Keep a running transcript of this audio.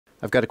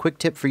I've got a quick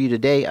tip for you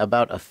today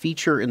about a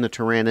feature in the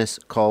Taranis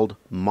called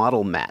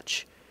Model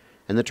Match.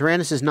 And the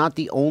Taranis is not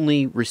the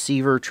only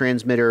receiver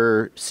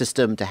transmitter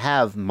system to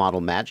have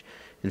Model Match.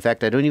 In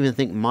fact, I don't even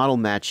think Model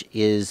Match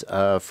is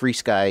a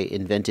FrSky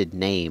invented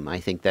name. I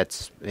think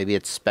maybe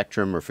it's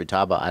Spektrum or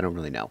Futaba. I don't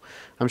really know.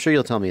 I'm sure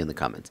you'll tell me in the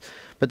comments.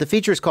 But the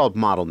feature is called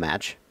Model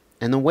Match.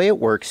 And the way it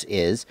works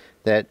is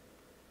that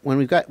when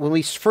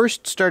we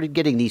first started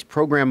getting these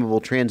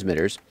programmable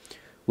transmitters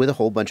with a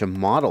whole bunch of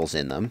models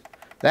in them,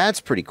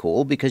 that's pretty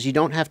cool because you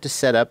don't have to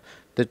set up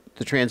the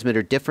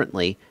transmitter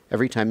differently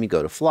every time you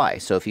go to fly.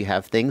 So if you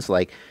have things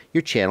like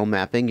your channel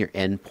mapping, your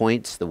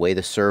endpoints, the way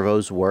the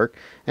servos work,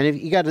 and if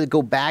you got to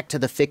go back to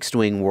the fixed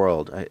wing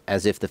world,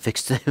 as if the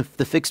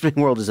fixed wing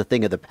world is a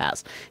thing of the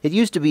past. It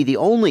used to be the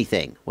only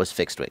thing was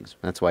fixed wings.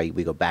 That's why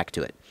we go back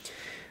to it.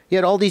 You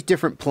had all these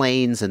different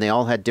planes, and they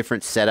all had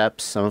different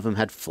setups. Some of them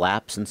had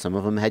flaps, and some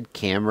of them had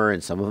camera,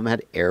 and some of them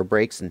had air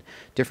brakes, and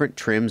different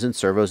trims and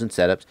servos and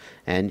setups.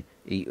 And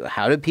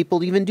how did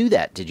people even do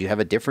that? Did you have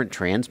a different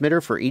transmitter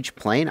for each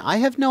plane? I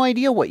have no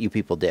idea what you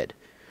people did.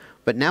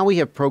 But now we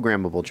have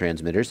programmable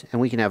transmitters,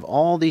 and we can have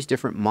all these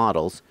different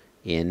models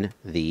in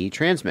the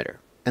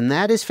transmitter. And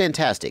that is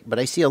fantastic, but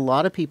I see a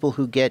lot of people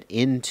who get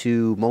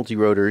into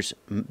multirotors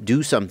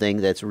do something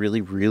that's really,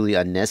 really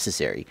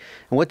unnecessary.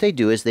 And what they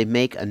do is they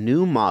make a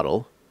new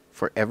model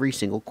for every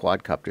single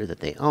quadcopter that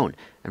they own.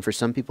 And for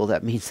some people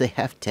that means they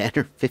have 10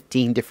 or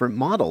 15 different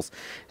models.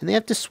 And they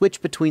have to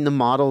switch between the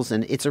models,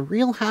 and it's a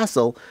real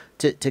hassle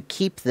to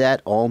keep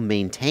that all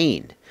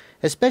maintained.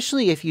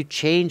 Especially if you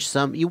change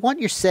some, you want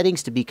your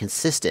settings to be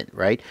consistent,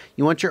 right?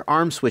 You want your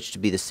arm switch to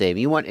be the same.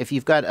 You want, if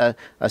you've got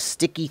a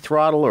sticky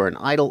throttle or an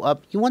idle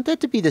up, you want that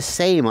to be the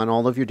same on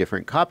all of your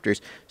different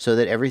copters so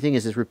that everything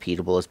is as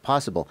repeatable as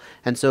possible.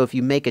 And so if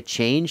you make a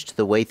change to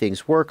the way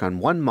things work on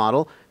one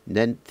model,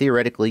 then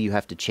theoretically you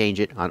have to change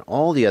it on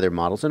all the other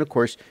models. And of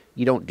course,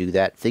 you don't do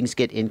that. Things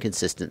get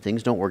inconsistent.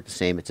 Things don't work the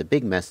same. It's a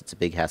big mess. It's a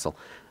big hassle.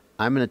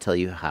 I'm going to tell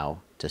you how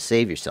to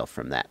save yourself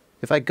from that.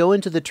 If I go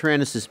into the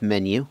Taranis'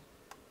 menu,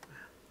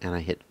 and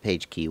I hit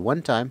page key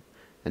one time,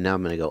 and now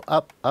I'm going to go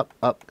up, up,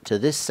 up to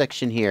this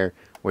section here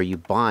where you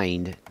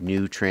bind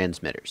new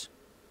transmitters.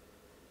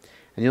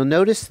 And you'll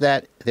notice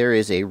that there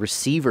is a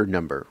receiver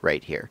number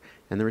right here,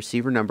 and the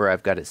receiver number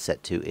I've got it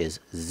set to is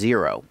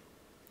 0.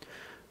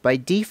 By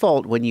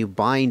default, when you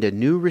bind a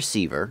new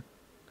receiver,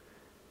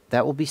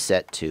 that will be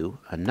set to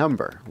a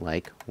number,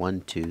 like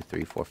 1, 2,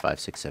 3, 4, 5,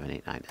 6, 7,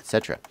 8, 9,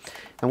 etc.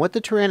 And what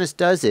the Taranis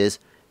does is,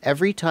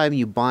 every time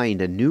you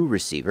bind a new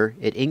receiver,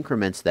 it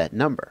increments that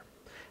number.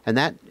 And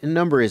that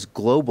number is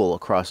global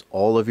across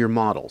all of your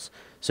models.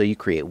 So you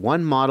create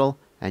one model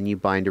and you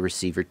bind a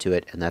receiver to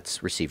it, and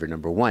that's receiver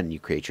number 1. You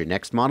create your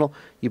next model,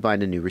 you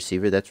bind a new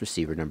receiver, that's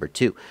receiver number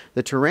 2.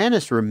 The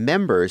Taranis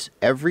remembers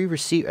every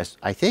receiver.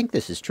 I think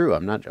this is true.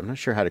 I'm not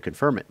sure how to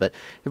confirm it, but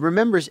it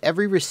remembers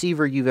every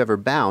receiver you've ever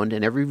bound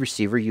and every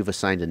receiver you've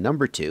assigned a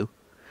number to,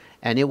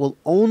 and it will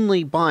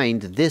only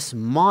bind this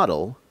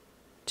model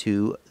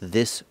to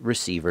this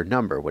receiver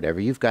number, whatever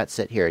you've got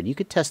set here. And you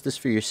could test this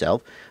for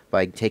yourself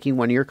by taking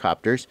one of your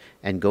copters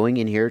and going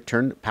in here,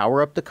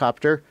 power up the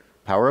copter,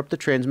 power up the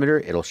transmitter,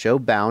 it'll show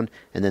bound,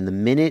 and then the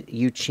minute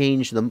you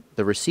change the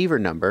receiver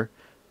number,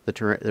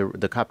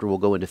 the copter will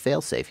go into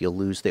failsafe. You'll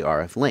lose the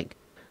RF link.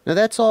 Now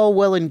that's all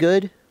well and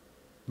good,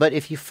 but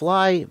if you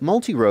fly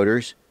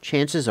multirotors,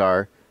 chances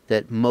are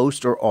that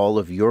most or all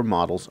of your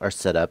models are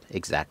set up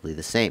exactly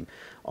the same.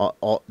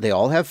 They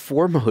all have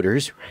 4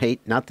 motors, right?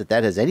 Not that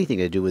that has anything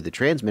to do with the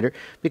transmitter,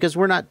 because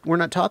we're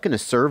not talking to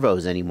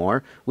servos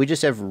anymore. We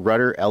just have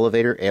rudder,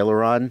 elevator,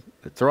 aileron,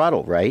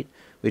 throttle, right?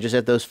 We just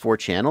have those 4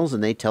 channels,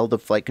 and they tell the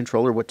flight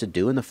controller what to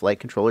do, and the flight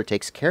controller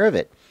takes care of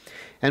it.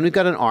 And we've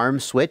got an arm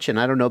switch, and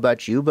I don't know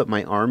about you, but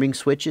my arming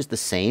switch is the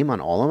same on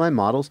all of my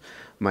models.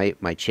 My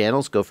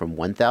channels go from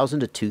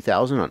 1000 to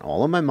 2000 on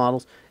all of my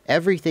models.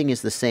 Everything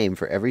is the same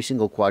for every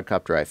single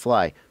quadcopter I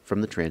fly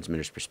from the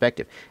transmitter's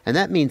perspective. And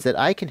that means that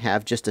I can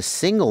have just a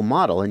single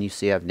model, and you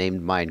see I've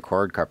named mine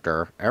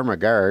Quadcopter, oh my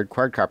god,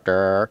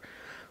 Quadcopter,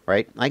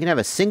 right? I can have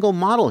a single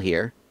model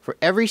here for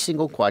every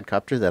single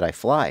quadcopter that I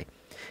fly.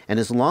 And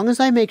as long as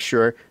I make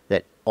sure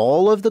that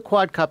all of the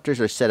quadcopters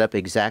are set up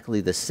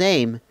exactly the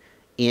same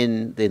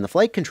in the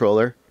flight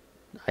controller,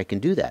 I can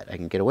do that. I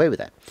can get away with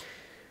that.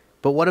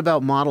 But what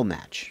about model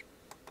match?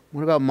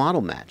 What about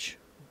model match?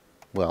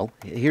 Well,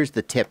 here's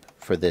the tip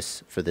for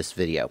this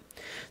video.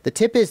 The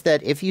tip is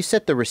that if you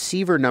set the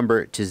receiver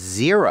number to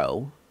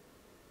 0,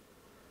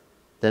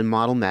 then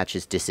model match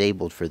is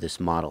disabled for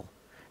this model.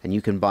 And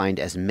you can bind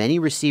as many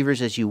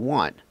receivers as you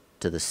want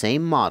to the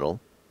same model,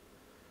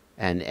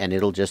 and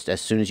it'll just,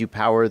 as soon as you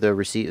power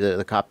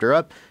the copter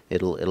up,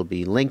 it'll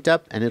be linked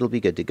up and it'll be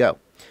good to go.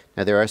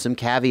 Now there are some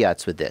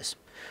caveats with this.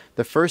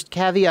 The first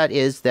caveat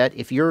is that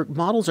if your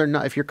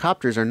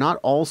copters are not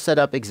all set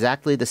up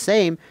exactly the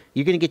same,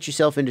 you're going to get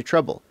yourself into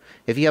trouble.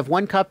 If you have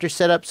one copter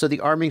set up so the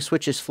arming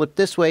switch is flipped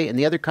this way, and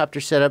the other copter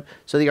set up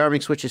so the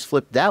arming switch is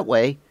flipped that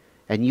way,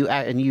 and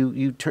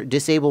you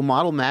disable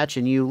model match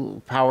and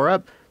you power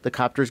up, the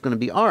copter is going to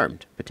be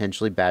armed.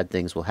 Potentially bad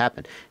things will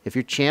happen. If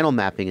your channel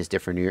mapping is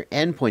different, or your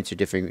endpoints are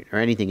different, or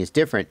anything is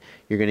different,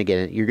 you're going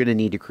to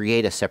need to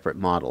create a separate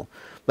model.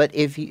 But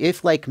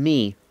if like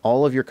me,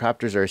 all of your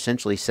copters are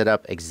essentially set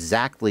up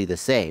exactly the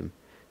same,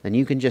 then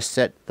you can just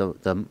set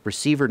the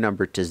receiver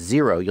number to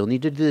 0. You'll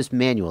need to do this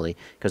manually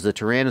because the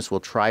Taranis will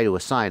try to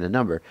assign a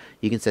number.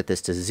 You can set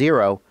this to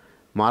 0.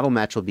 Model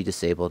match will be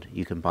disabled.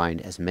 You can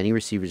bind as many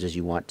receivers as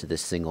you want to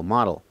this single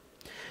model.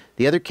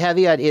 The other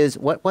caveat is,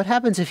 what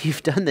happens if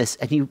you've done this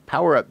and you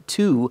power up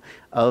 2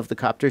 of the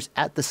copters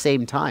at the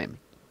same time?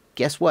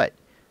 Guess what?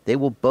 They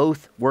will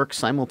both work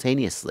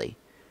simultaneously.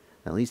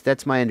 At least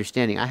that's my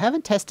understanding. I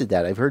haven't tested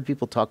that. I've heard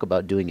people talk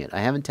about doing it.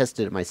 I haven't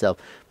tested it myself,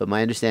 but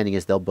my understanding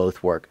is they'll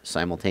both work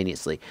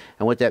simultaneously.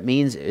 And what that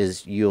means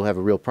is you'll have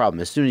a real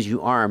problem. As soon as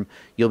you arm,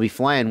 you'll be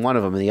flying one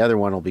of them and the other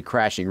one will be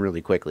crashing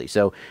really quickly.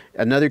 So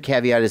another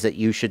caveat is that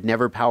you should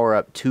never power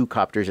up 2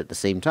 copters at the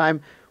same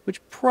time,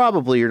 which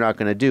probably you're not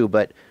going to do.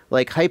 But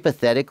like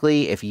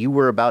hypothetically, if you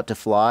were about to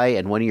fly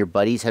and one of your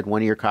buddies had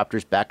one of your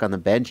copters back on the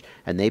bench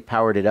and they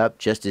powered it up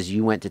just as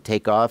you went to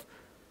take off,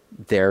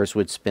 theirs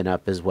would spin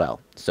up as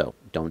well. So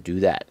don't do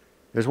that.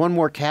 There's one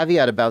more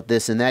caveat about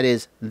this, and that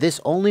is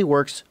this only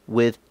works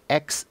with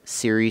X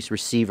series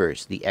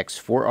receivers. The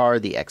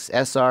X4R, the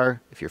XSR,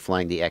 if you're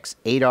flying the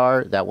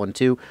X8R, that one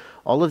too.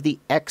 All of the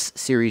X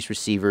series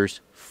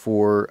receivers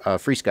for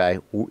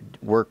FrSky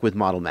work with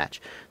model match.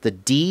 The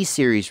D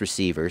series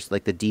receivers,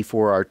 like the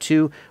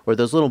D4R2, or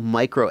those little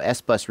micro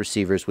S-bus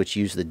receivers which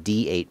use the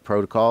D8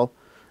 protocol,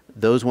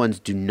 those ones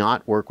do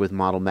not work with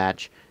model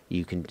match.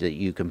 You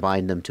can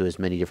bind them to as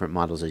many different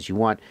models as you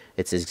want.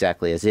 It's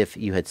exactly as if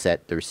you had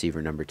set the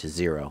receiver number to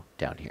 0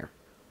 down here.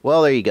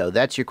 Well, there you go.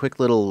 That's your quick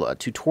little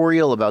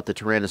tutorial about the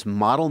Taranis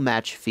model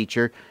match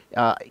feature.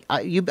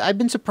 I've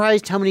been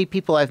surprised how many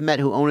people I've met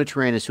who own a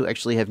Taranis who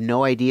actually have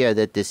no idea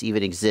that this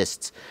even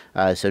exists.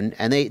 And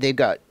they've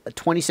got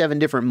 27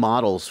 different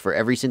models for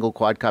every single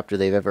quadcopter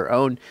they've ever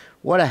owned.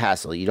 What a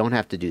hassle. You don't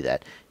have to do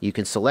that. You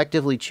can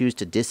selectively choose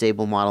to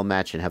disable model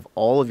match and have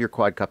all of your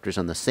quadcopters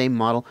on the same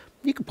model.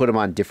 You can put them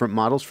on different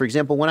models. For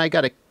example, when I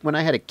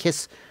had a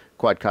KISS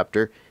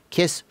quadcopter,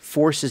 KISS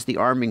forces the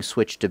arming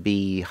switch to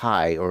be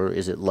high, or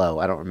is it low?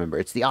 I don't remember.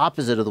 It's the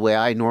opposite of the way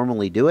I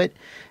normally do it,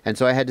 and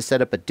so I had to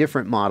set up a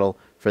different model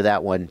for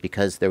that one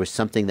because there was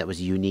something that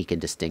was unique and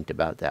distinct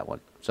about that one.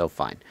 So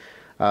fine.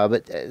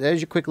 But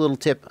there's your quick little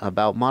tip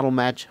about model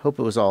match. Hope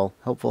it was all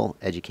helpful,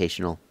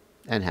 educational,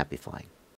 and happy flying.